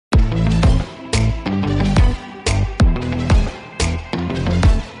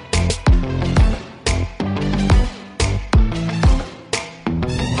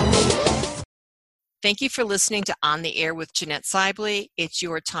Thank you for listening to On the Air with Jeanette Sibley. It's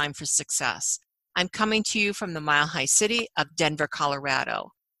your time for success. I'm coming to you from the Mile High City of Denver, Colorado.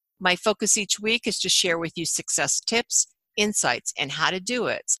 My focus each week is to share with you success tips, insights, and how to do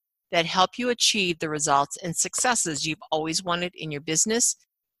it that help you achieve the results and successes you've always wanted in your business,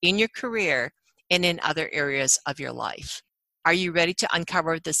 in your career, and in other areas of your life. Are you ready to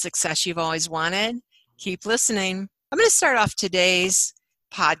uncover the success you've always wanted? Keep listening. I'm going to start off today's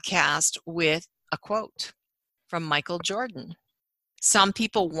podcast with a quote from Michael Jordan. Some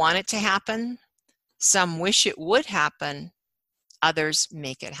people want it to happen. Some wish it would happen. Others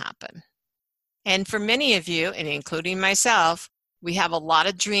make it happen. And for many of you, and including myself, we have a lot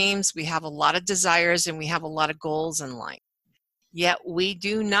of dreams, we have a lot of desires, and we have a lot of goals in life. Yet we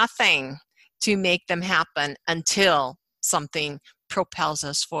do nothing to make them happen until something propels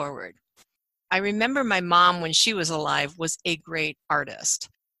us forward. I remember my mom, when she was alive, was a great artist.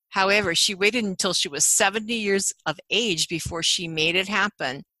 However, she waited until she was 70 years of age before she made it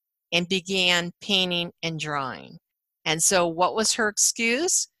happen and began painting and drawing. And so what was her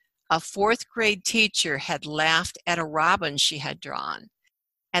excuse? A fourth grade teacher had laughed at a robin she had drawn.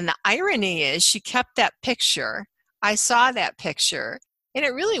 And the irony is she kept that picture. I saw that picture, and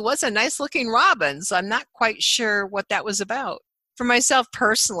it really was a nice looking robin, so I'm not quite sure what that was about. For myself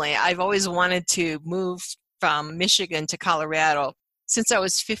personally, I've always wanted to move from Michigan to Colorado since I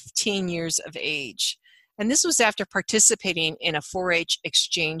was 15 years of age. And this was after participating in a 4-H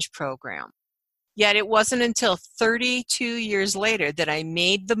exchange program. Yet it wasn't until 32 years later that I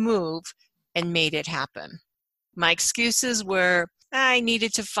made the move and made it happen. My excuses were I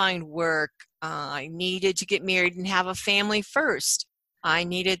needed to find work, I needed to get married and have a family first, I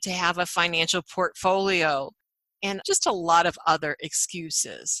needed to have a financial portfolio, and just a lot of other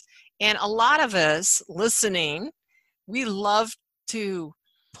excuses. And a lot of us listening, we love to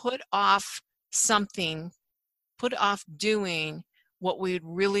put off something, put off doing what we'd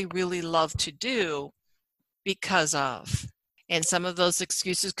really, really love to do because of. And some of those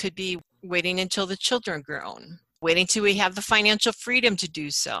excuses could be waiting until the children are grown, waiting till we have the financial freedom to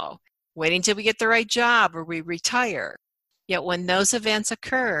do so, waiting till we get the right job or we retire. Yet when those events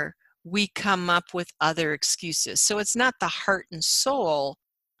occur, we come up with other excuses. So it's not the heart and soul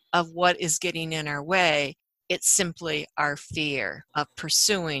of what is getting in our way. It's simply our fear of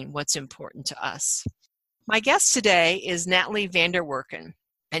pursuing what's important to us. My guest today is Natalie Vanderwerken,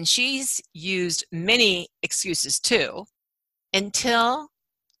 and she's used many excuses too, until,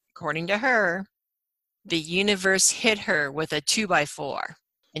 according to her, the universe hit her with a 2x4,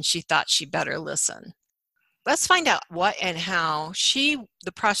 and she thought she better listen. Let's find out what and how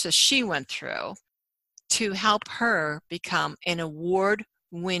the process she went through to help her become an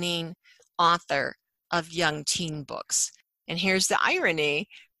award-winning author of young teen books. And here's the irony.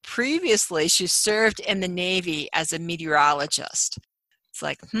 Previously, she served in the Navy as a meteorologist. It's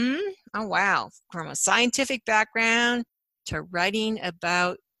like, oh wow, from a scientific background to writing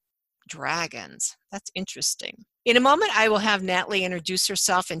about dragons. That's interesting. In a moment, I will have Natalie introduce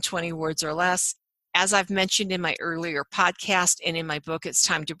herself in 20 words or less. As I've mentioned in my earlier podcast and in my book, It's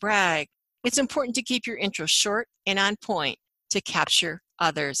Time to Brag, it's important to keep your intro short and on point to capture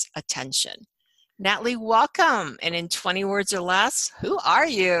others' attention. Natalie, welcome. And in 20 words or less, who are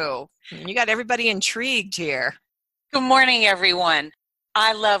you? You got everybody intrigued here. Good morning, everyone.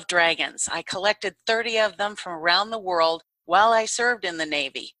 I love dragons. I collected 30 of them from around the world while I served in the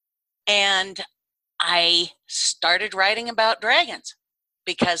Navy. And I started writing about dragons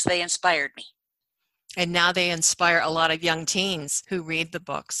because they inspired me. And now they inspire a lot of young teens who read the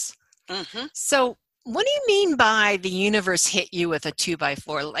books. Mm-hmm. So what do you mean by the universe hit you with a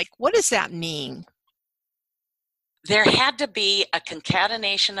 2x4? Like, what does that mean? There had to be a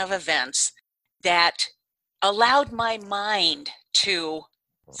concatenation of events that allowed my mind to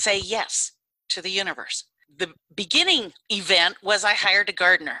say yes to the universe. The beginning event was I hired a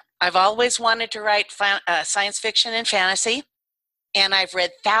gardener. I've always wanted to write science fiction and fantasy, and I've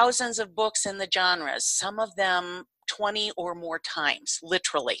read thousands of books in the genres, some of them 20 or more times,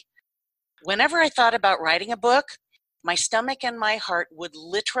 literally. Whenever I thought about writing a book, my stomach and my heart would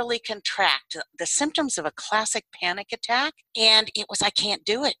literally contract, the symptoms of a classic panic attack, and it was, I can't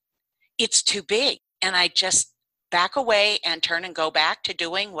do it. It's too big. And I just back away and turn and go back to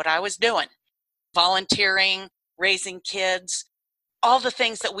doing what I was doing. Volunteering, raising kids, all the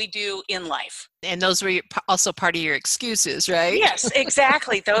things that we do in life. And those were also part of your excuses, right? Yes,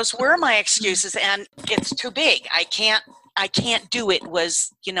 exactly. Those were my excuses, and it's too big. I can't do it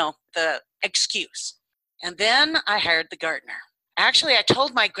was, the excuse. And then I hired the gardener. Actually, I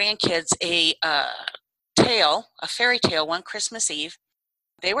told my grandkids a fairy tale one Christmas Eve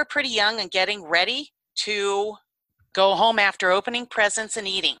They were pretty young and getting ready to go home after opening presents and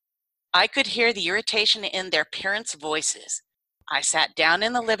eating. I could hear the irritation in their parents' voices. I sat down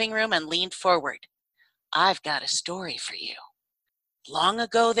in the living room and leaned forward. I've got a story for you. Long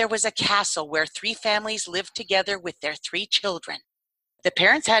ago, there was a castle where 3 families lived together with their 3 children. The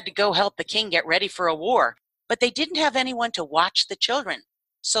parents had to go help the king get ready for a war, but they didn't have anyone to watch the children,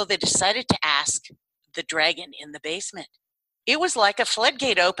 so they decided to ask the dragon in the basement. It was like a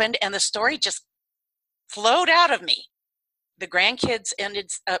floodgate opened and the story just flowed out of me. The grandkids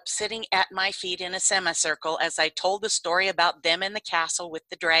ended up sitting at my feet in a semicircle as I told the story about them in the castle with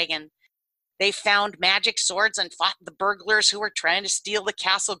the dragon. They found magic swords and fought the burglars who were trying to steal the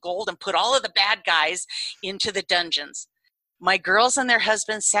castle gold and put all of the bad guys into the dungeons. My girls and their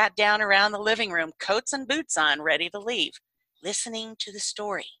husbands sat down around the living room, coats and boots on, ready to leave, listening to the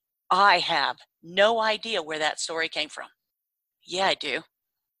story. I have no idea where that story came from. Yeah, I do.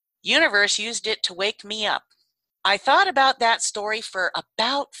 Universe used it to wake me up. I thought about that story for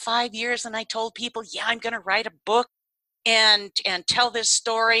about 5 years, and I told people, yeah, I'm going to write a book and tell this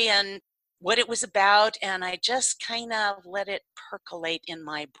story and what it was about, and I just kind of let it percolate in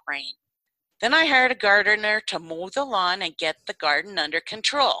my brain. Then I hired a gardener to mow the lawn and get the garden under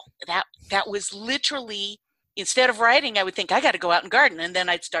control. That was literally, instead of writing, I would think, I got to go out and garden, and then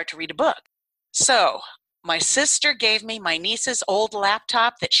I'd start to read a book. So my sister gave me my niece's old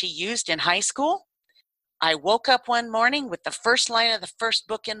laptop that she used in high school. I woke up one morning with the first line of the first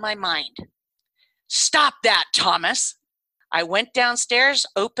book in my mind. Stop that, Thomas. I went downstairs,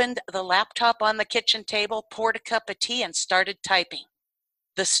 opened the laptop on the kitchen table, poured a cup of tea, and started typing.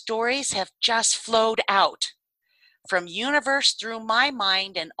 The stories have just flowed out from universe through my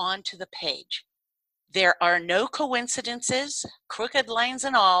mind and onto the page. There are no coincidences, crooked lines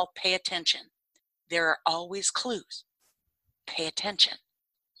and all. Pay attention. There are always clues. Pay attention.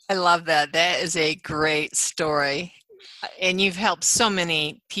 I love that. That is a great story. And you've helped so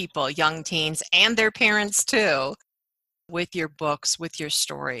many people, young teens and their parents too, with your books, with your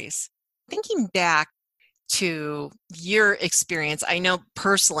stories. Thinking back to your experience, I know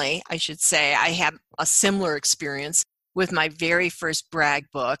personally, I should say, I had a similar experience with my very first brag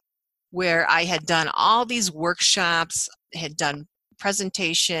book, where I had done all these workshops, had done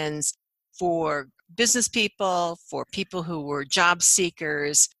presentations for business people, for people who were job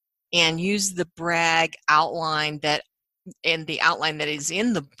seekers, and used the brag outline that is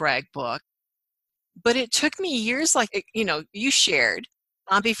in the brag book. But it took me years, like, you shared,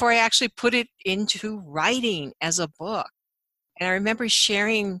 before I actually put it into writing as a book. And I remember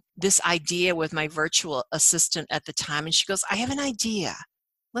sharing this idea with my virtual assistant at the time, and she goes, I have an idea.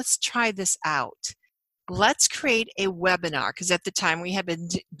 Let's try this out. Let's create a webinar, because at the time we had been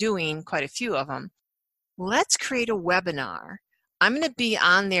doing quite a few of them. Let's create a webinar. I'm going to be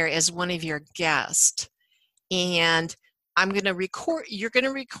on there as one of your guests, and I'm going to record, you're going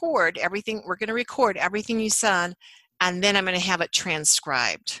to record everything, we're going to record everything you said, and then I'm going to have it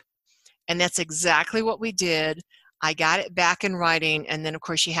transcribed. And that's exactly what we did. I got it back in writing, and then of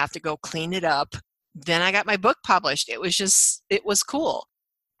course you have to go clean it up. Then I got my book published. It was cool.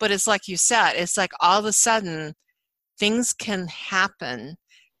 But it's like you said, it's like all of a sudden things can happen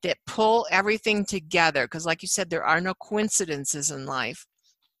that pull everything together, because like you said, there are no coincidences in life.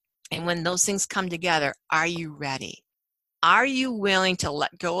 And when those things come together, are you ready? Are you willing to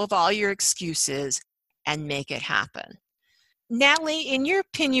let go of all your excuses and make it happen? Natalie, in your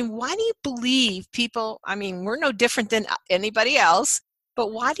opinion, why do you believe people, we're no different than anybody else,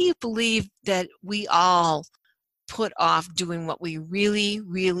 but why do you believe that we all put off doing what we really,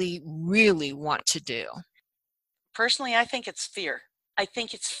 really, really want to do? Personally, I think it's fear. I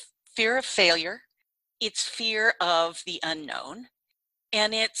think it's fear of failure. It's fear of the unknown.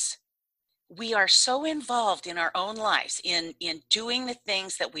 And we are so involved in our own lives, in doing the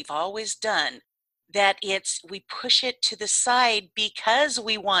things that we've always done, that we push it to the side because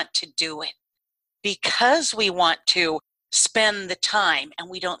we want to do it, because we want to spend the time, and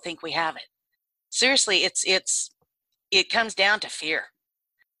we don't think we have it. Seriously, it comes down to fear.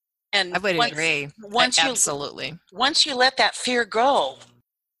 And I would agree. Absolutely. Once you let that fear go,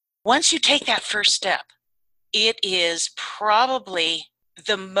 once you take that first step, it is probably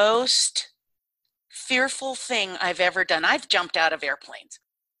the most fearful thing I've ever done. I've jumped out of airplanes.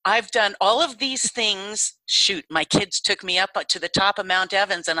 I've done all of these things. Shoot, my kids took me up to the top of Mount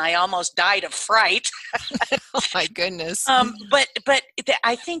Evans, and I almost died of fright. Oh my goodness. But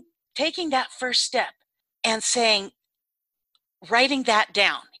I think taking that first step and writing that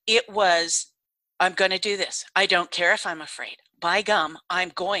down, it was, I'm going to do this. I don't care if I'm afraid. By gum,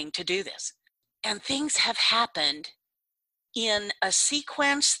 I'm going to do this. And things have happened in a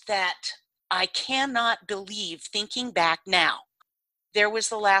sequence that I cannot believe thinking back now. There was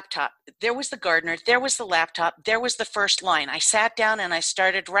the laptop, there was the gardener, there was the laptop, there was the first line. I sat down and I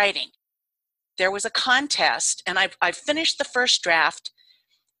started writing. There was a contest, and I finished the first draft,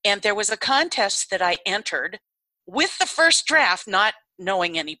 and there was a contest that I entered with the first draft, not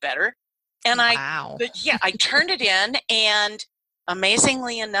knowing any better. And wow. I turned it in, and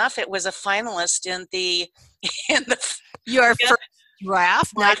amazingly enough, it was a finalist in the Your first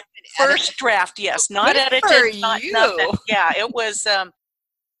draft, my not first draft, yes, not Good edited, for not you. nothing. Yeah, it was,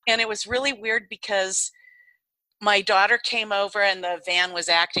 and it was really weird because my daughter came over and the van was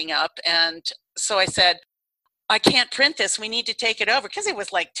acting up, and so I said, I can't print this. We need to take it over, because it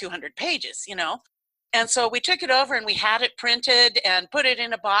was like 200 pages, you know. And so we took it over and we had it printed and put it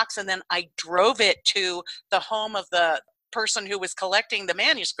in a box, and then I drove it to the home of the person who was collecting the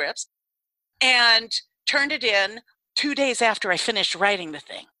manuscripts and turned it in 2 days after I finished writing the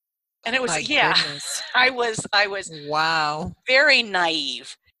thing. And it was, My goodness. I was Wow. very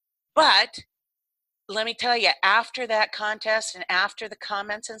naive. But let me tell you, after that contest and after the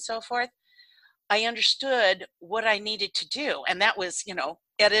comments and so forth, I understood what I needed to do. And that was, you know,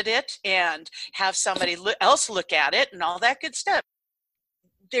 edit it and have somebody else look at it and all that good stuff.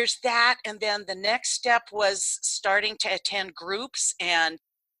 There's that. And then the next step was starting to attend groups, and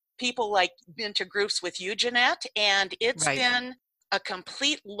people like been to groups with you, Jeanette, and it's Right. been a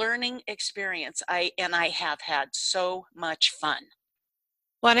complete learning experience. I have had so much fun.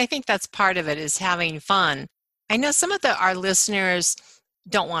 Well, and I think that's part of it, is having fun. I know some of our listeners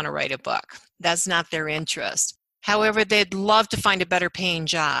don't want to write a book. That's not their interest. However, they'd love to find a better paying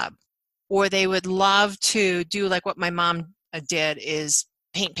job, or they would love to do like what my mom did, is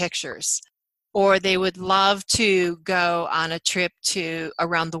paint pictures, or they would love to go on a trip to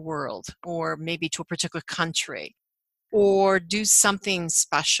around the world, or maybe to a particular country, or do something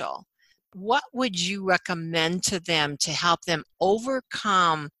special. What would you recommend to them to help them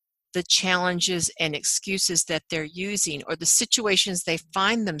overcome the challenges and excuses that they're using, or the situations they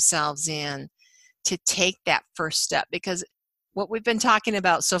find themselves in, to take that first step? Because what we've been talking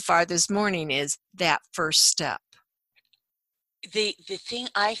about so far this morning is that first step. The thing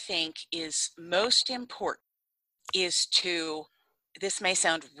I think is most important is to, this may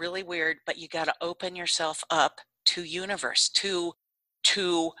sound really weird, but you got to open yourself up to universe, to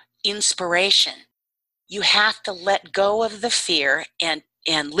inspiration. You have to let go of the fear and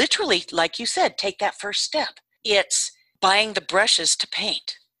literally, like you said, take that first step. It's buying the brushes to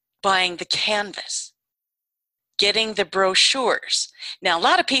paint, buying the canvas, getting the brochures. Now, a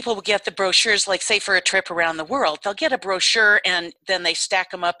lot of people will get the brochures, like say for a trip around the world, they'll get a brochure and then they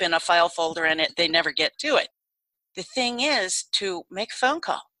stack them up in a file folder and they never get to it. The thing is to make a phone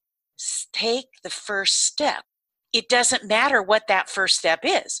call. Take the first step. It doesn't matter what that first step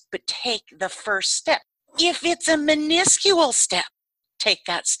is, but take the first step. If it's a minuscule step, take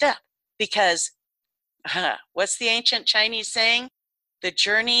that step. Because what's the ancient Chinese saying? The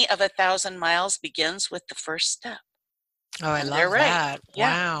journey of 1,000 miles begins with the first step. Oh, I And love they're right. that. Yeah.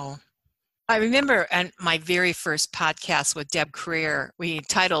 Wow. I remember on my very first podcast with Deb Creer, we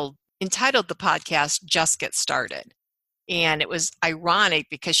entitled the podcast Just Get Started. And it was ironic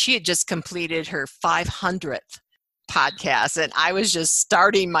because she had just completed her 500th podcast, and I was just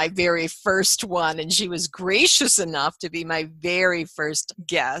starting my very first one, and she was gracious enough to be my very first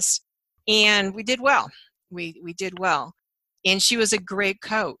guest, and we did well. We did well. And she was a great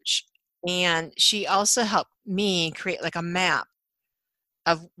coach, and she also helped me create like a map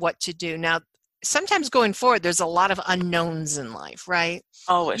of what to do. Now, sometimes going forward, there's a lot of unknowns in life, right?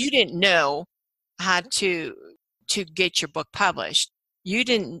 Always. You didn't know how to get your book published. You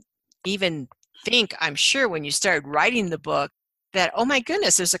didn't even think, I'm sure, when you started writing the book, that, oh my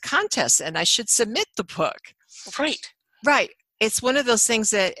goodness, there's a contest and I should submit the book. Right. Right. It's one of those things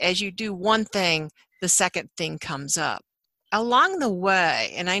that as you do one thing, the second thing comes up. Along the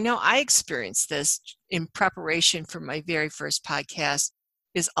way, and I know I experienced this in preparation for my very first podcast,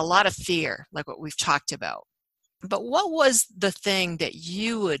 is a lot of fear, like what we've talked about. But what was the thing that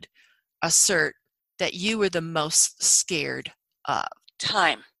you would assert that you were the most scared of?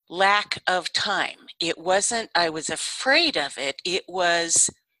 Time. Lack of time. It wasn't, I was afraid of it. It was,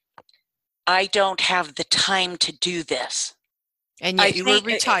 I don't have the time to do this. And yet you were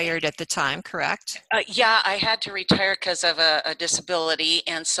retired at the time, correct? Yeah, I had to retire because of a disability.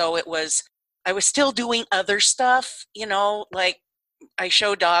 And so it was, I was still doing other stuff, you know, like I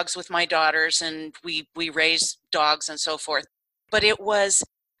show dogs with my daughters and we raise dogs and so forth. But it was,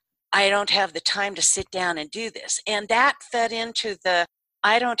 I don't have the time to sit down and do this. And that fed into the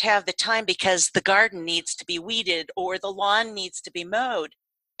I don't have the time because the garden needs to be weeded or the lawn needs to be mowed.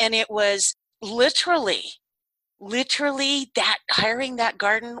 And it was literally that hiring that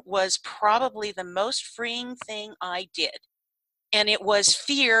garden was probably the most freeing thing I did. And it was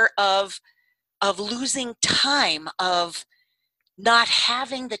fear of losing time, of not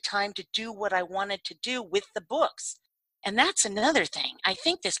having the time to do what I wanted to do with the books. And that's another thing. I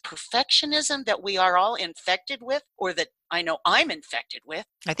think this perfectionism that we are all infected with, or that I know I'm infected with.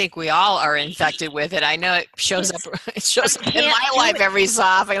 I think we all are infected with it. I know it shows up. It shows up in my life every so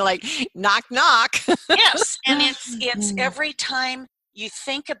often, like knock, knock. Yes, and it's every time you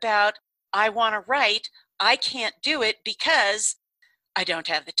think about, I want to write, I can't do it because I don't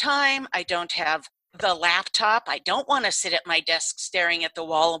have the time. I don't have the laptop. I don't want to sit at my desk staring at the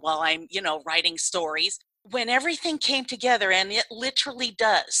wall while I'm, writing stories. When everything came together, and it literally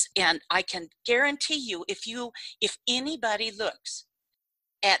does, and I can guarantee you, if anybody looks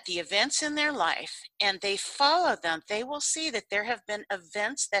at the events in their life and they follow them, they will see that there have been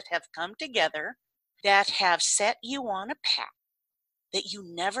events that have come together that have set you on a path that you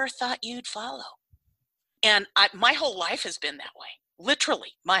never thought you'd follow. And my whole life has been that way,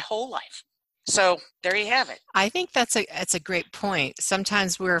 literally my whole life. So there you have it. I think that's a great point.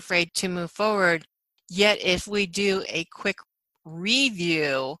 Sometimes we're afraid to move forward. Yet if we do a quick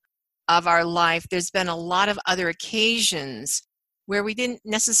review of our life, there's been a lot of other occasions where we didn't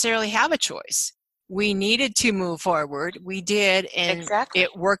necessarily have a choice. We needed to move forward. We did, and Exactly.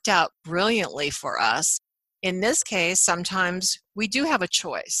 It worked out brilliantly for us. In this case, sometimes we do have a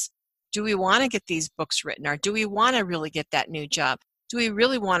choice. Do we want to get these books written, or do we want to really get that new job? Do we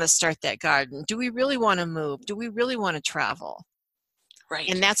really want to start that garden? Do we really want to move? Do we really want to travel? Right.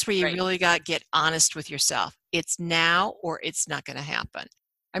 And that's where you really got to get honest with yourself. It's now or it's not going to happen.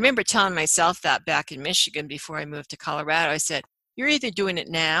 I remember telling myself that back in Michigan before I moved to Colorado. I said, you're either doing it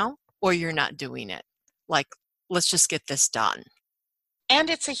now or you're not doing it. Like, let's just get this done. And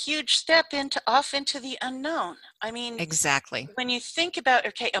it's a huge step off into the unknown. I mean, exactly. When you think about,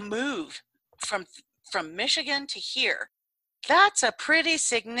 a move from Michigan to here, that's a pretty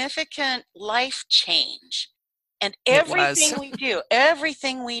significant life change. And everything we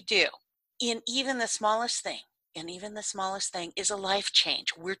do, in even the smallest thing, is a life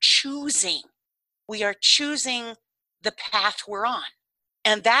change. We are choosing the path we're on.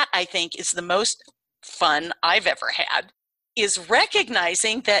 And that, I think, is the most fun I've ever had, is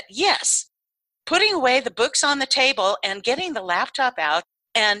recognizing that, yes, putting away the books on the table and getting the laptop out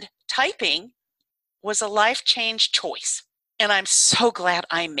and typing was a life change choice. And I'm so glad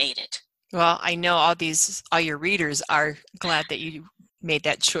I made it. Well, I know all your readers are glad that you made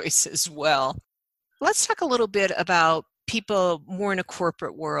that choice as well. Let's talk a little bit about people more in a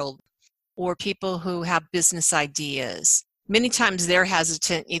corporate world, or people who have business ideas. Many times they're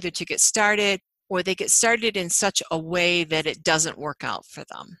hesitant either to get started, or they get started in such a way that it doesn't work out for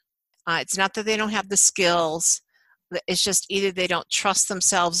them. It's not that they don't have the skills. It's just either they don't trust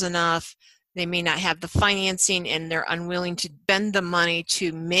themselves enough, they may not have the financing, and they're unwilling to spend the money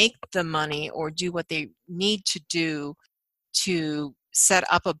to make the money or do what they need to do to set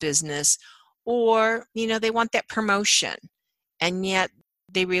up a business. Or, they want that promotion, and yet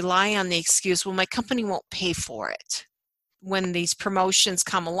they rely on the excuse, well, my company won't pay for it. When these promotions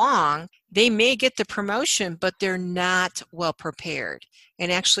come along, they may get the promotion, but they're not well prepared.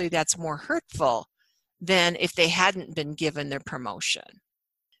 And actually, that's more hurtful than if they hadn't been given their promotion.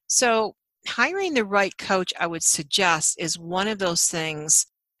 So hiring the right coach, I would suggest, is one of those things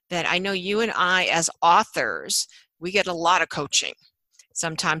that I know you and I, as authors, we get a lot of coaching.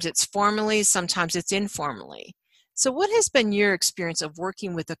 Sometimes it's formally, sometimes it's informally. So what has been your experience of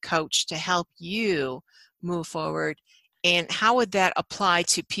working with a coach to help you move forward? And how would that apply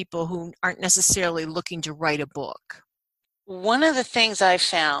to people who aren't necessarily looking to write a book? One of the things I've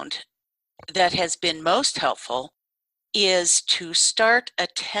found that has been most helpful is to start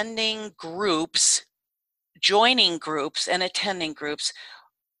attending groups, joining groups and attending groups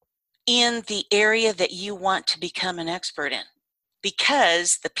in the area that you want to become an expert in.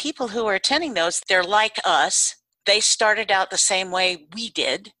 Because the people who are attending those, they're like us. They started out the same way we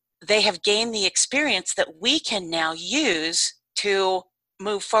did. They have gained the experience that we can now use to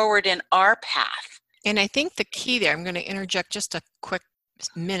move forward in our path. And I think the key there, I'm going to interject just a quick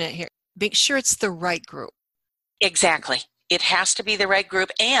minute here. Make sure it's the right group. Exactly. It has to be the right group,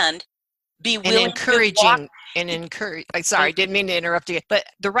 and be willing sorry, didn't mean to interrupt you, but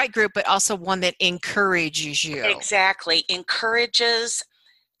the right group, but also one that encourages you. Exactly. Encourages,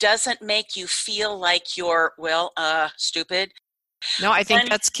 doesn't make you feel like you're, stupid. No, I think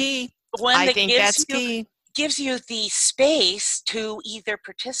that's key. I think that's key. gives you the space to either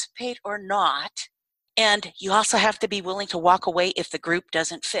participate or not. And you also have to be willing to walk away if the group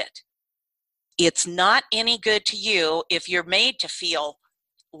doesn't fit. It's not any good to you if you're made to feel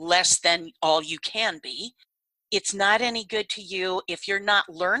less than all you can be. It's not any good to you if you're not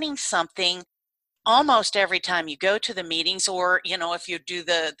learning something almost every time you go to the meetings, or, if you do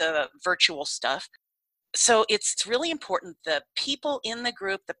the virtual stuff. So it's really important. The people in the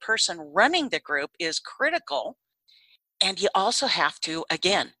group, the person running the group is critical. And you also have to,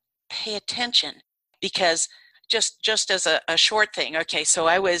 again, pay attention, because just as a short thing. Okay, so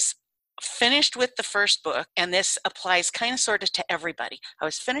I was finished with the first book, and this applies kind of sort of to everybody. I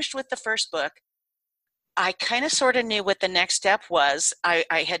was finished with the first book. I kind of sort of knew what the next step was. I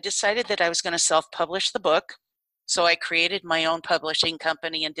had decided that I was going to self-publish the book. So I created my own publishing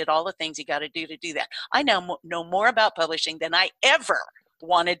company and did all the things you got to do that. I now know more about publishing than I ever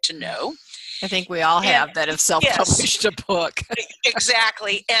wanted to know. I think we all have that have self-published a book.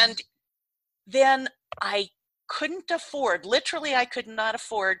 Exactly. And then I couldn't afford, literally I could not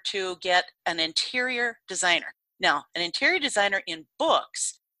afford to get an interior designer. Now, an interior designer in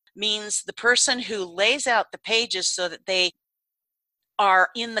books means the person who lays out the pages so that they are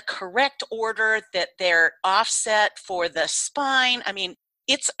in the correct order, that they're offset for the spine. I mean,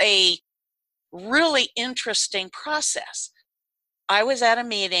 it's a really interesting process. I was at a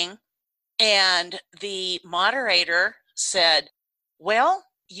meeting and the moderator said, well,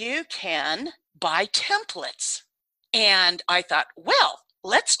 you can buy templates. And I thought, well,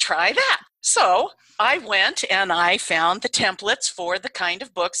 let's try that. So I went and I found the templates for the kind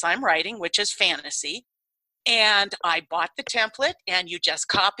of books I'm writing, which is fantasy. And I bought the template, and you just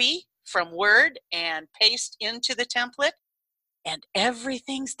copy from Word and paste into the template, and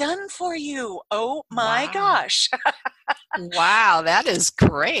everything's done for you. Oh my gosh. Wow, that is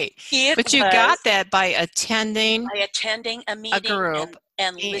great. But you got that by attending a meeting, a group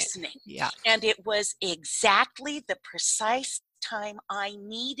and listening. Yeah. And it was exactly the precise time I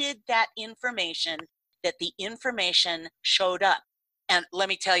needed that information, that the information showed up. And let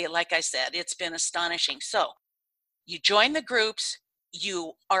me tell you, like I said, it's been astonishing. So you join the groups.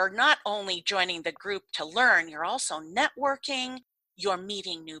 You are not only joining the group to learn, you're also networking, you're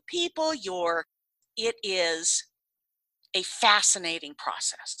meeting new people, it is a fascinating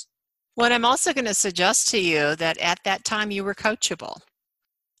process. Well, I'm also going to suggest to you that at that time you were coachable.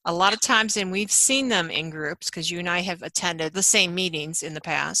 A lot of times, and we've seen them in groups, because you and I have attended the same meetings in the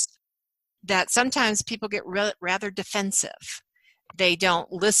past, that sometimes people get rather defensive. They don't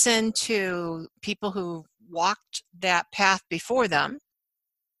listen to people who walked that path before them.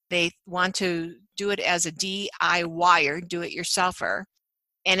 They want to do it as a DIYer, do-it-yourselfer.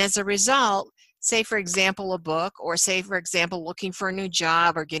 And as a result, say, for example, a book, or say, for example, looking for a new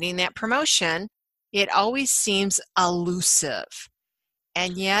job or getting that promotion, it always seems elusive.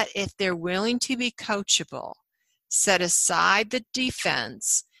 And yet, if they're willing to be coachable, set aside the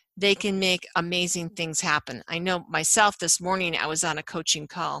defense, they can make amazing things happen. I know myself, this morning I was on a coaching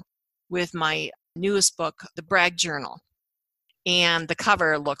call with my newest book, The Bragg Journal. And the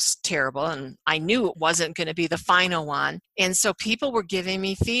cover looks terrible, and I knew it wasn't going to be the final one. And so people were giving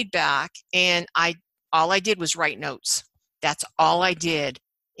me feedback, and all I did was write notes. That's all I did.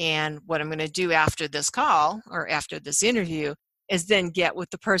 And what I'm going to do after this call, or after this interview, is then get with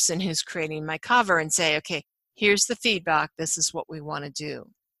the person who's creating my cover and say, okay, here's the feedback. This is what we want to do.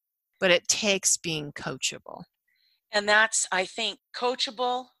 But it takes being coachable. And that's, I think,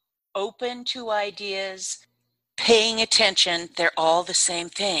 coachable, open to ideas, paying attention. They're all the same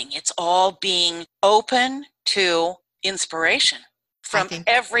thing. It's all being open to inspiration from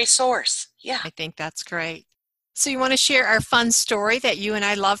every source. Yeah. I think that's great. So you want to share our fun story that you and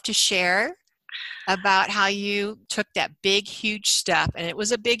I love to share about how you took that big, huge step, and it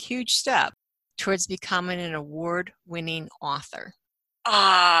was a big, huge step, towards becoming an award-winning author?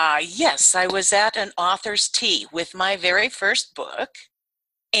 Yes. I was at an author's tea with my very first book,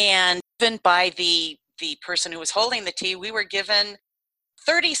 and even by the person who was holding the tea, we were given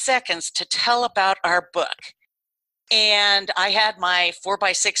 30 seconds to tell about our book. And I had my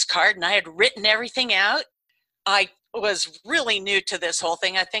 4x6 card, and I had written everything out. I was really new to this whole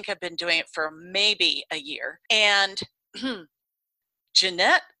thing. I think I've been doing it for maybe a year. And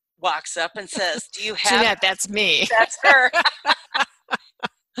Jeanette walks up and says, do you have... Jeanette, that's me. That's her.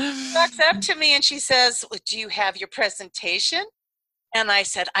 She walks up to me and she says, do you have your presentation? And I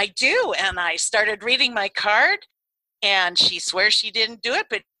said, I do. And I started reading my card, and she swears she didn't do it,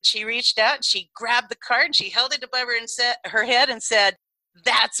 but she reached out and she grabbed the card and she held it above her head and said,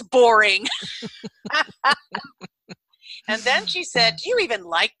 that's boring. And then she said, do you even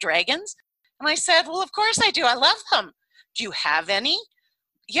like dragons? And I said, well, of course I do. I love them. Do you have any?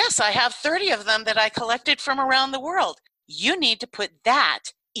 Yes, I have 30 of them that I collected from around the world. You need to put that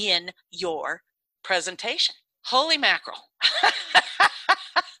in your presentation. Holy mackerel.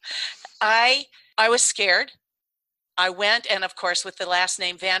 I was scared. I went, and of course, with the last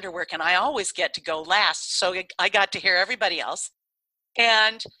name Vanderwerk, and I always get to go last, so I got to hear everybody else.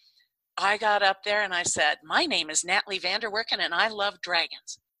 And I got up there and I said, my name is Natalie Vanderwerken, and I love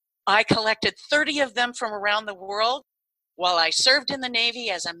dragons. I collected 30 of them from around the world while I served in the Navy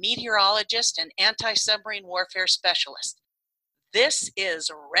as a meteorologist and anti-submarine warfare specialist. This is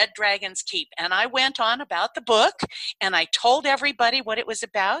Red Dragon's Keep. And I went on about the book, and I told everybody what it was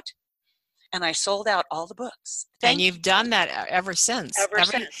about, and I sold out all the books. And you've done that ever since.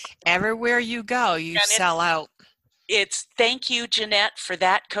 Everywhere you go, you sell out. It's thank you, Jeanette, for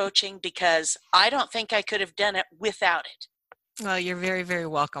that coaching, because I don't think I could have done it without it. Well, you're very, very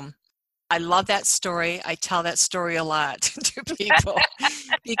welcome. I love that story. I tell that story a lot to people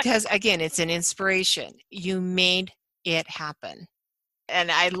because, again, it's an inspiration. You made it happen. And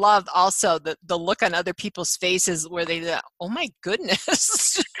I loved also the look on other people's faces where they thought, oh my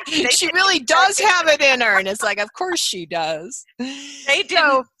goodness, she really does have it in her. And it's like, of course she does. They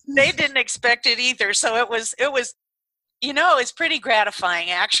didn't expect it either. So it was, it's pretty gratifying,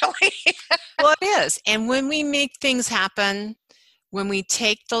 actually. Well, it is. And when we make things happen, when we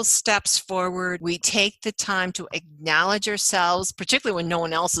take those steps forward, we take the time to acknowledge ourselves, particularly when no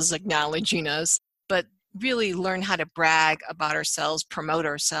one else is acknowledging us, but really learn how to brag about ourselves, promote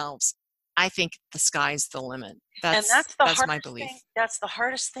ourselves. I think the sky's the limit. That's my belief. That's the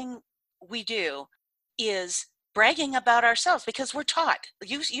hardest thing we do is bragging about ourselves, because we're taught,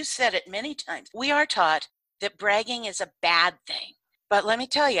 you said it many times, we are taught that bragging is a bad thing. But let me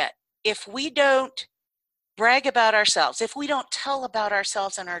tell you, if we don't brag about ourselves, if we don't tell about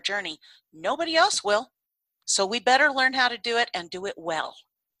ourselves and our journey, nobody else will. So we better learn how to do it and do it well.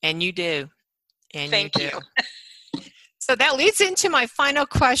 And you do. And Thank you. So that leads into my final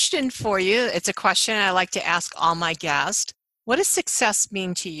question for you. It's a question I like to ask all my guests. What does success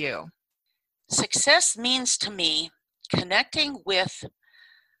mean to you? Success means to me connecting with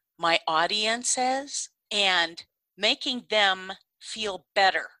my audiences and making them feel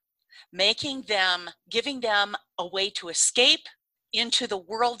better, giving them a way to escape into the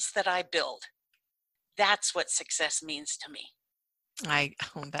worlds that I build. That's what success means to me.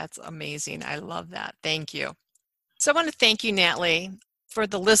 That's amazing. I love that. Thank you. So I want to thank you, Natalie. For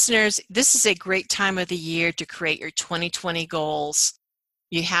the listeners, this is a great time of the year to create your 2020 goals.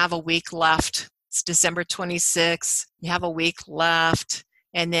 You have a week left. It's December 26th. You have a week left.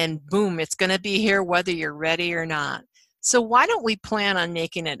 And then, boom, it's going to be here whether you're ready or not. So why don't we plan on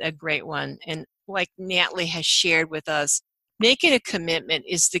making it a great one? And like Natalie has shared with us, making a commitment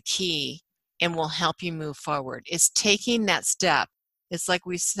is the key and will help you move forward. It's taking that step. It's like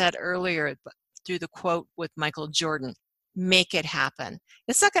we said earlier through the quote with Michael Jordan, make it happen.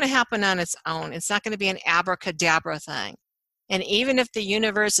 It's not going to happen on its own. It's not going to be an abracadabra thing. And even if the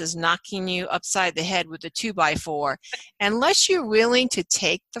universe is knocking you upside the head with a 2x4, unless you're willing to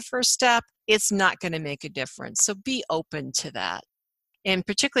take the first step, it's not going to make a difference. So be open to that. And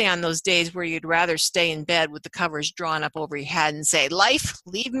particularly on those days where you'd rather stay in bed with the covers drawn up over your head and say, life,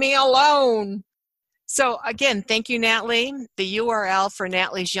 leave me alone. So again, thank you, Natalie. The URL for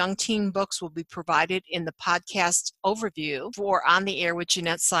Natalie's Young Teen books will be provided in the podcast overview for On the Air with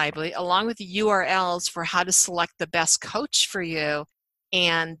Jeanette Sibley, along with the URLs for how to select the best coach for you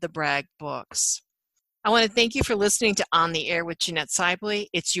and the Brag books. I want to thank you for listening to On the Air with Jeanette Sibley.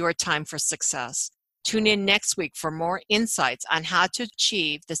 It's your time for success. Tune in next week for more insights on how to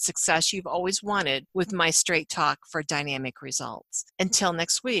achieve the success you've always wanted with my straight talk for dynamic results. Until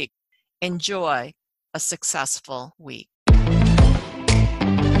next week, enjoy a successful week.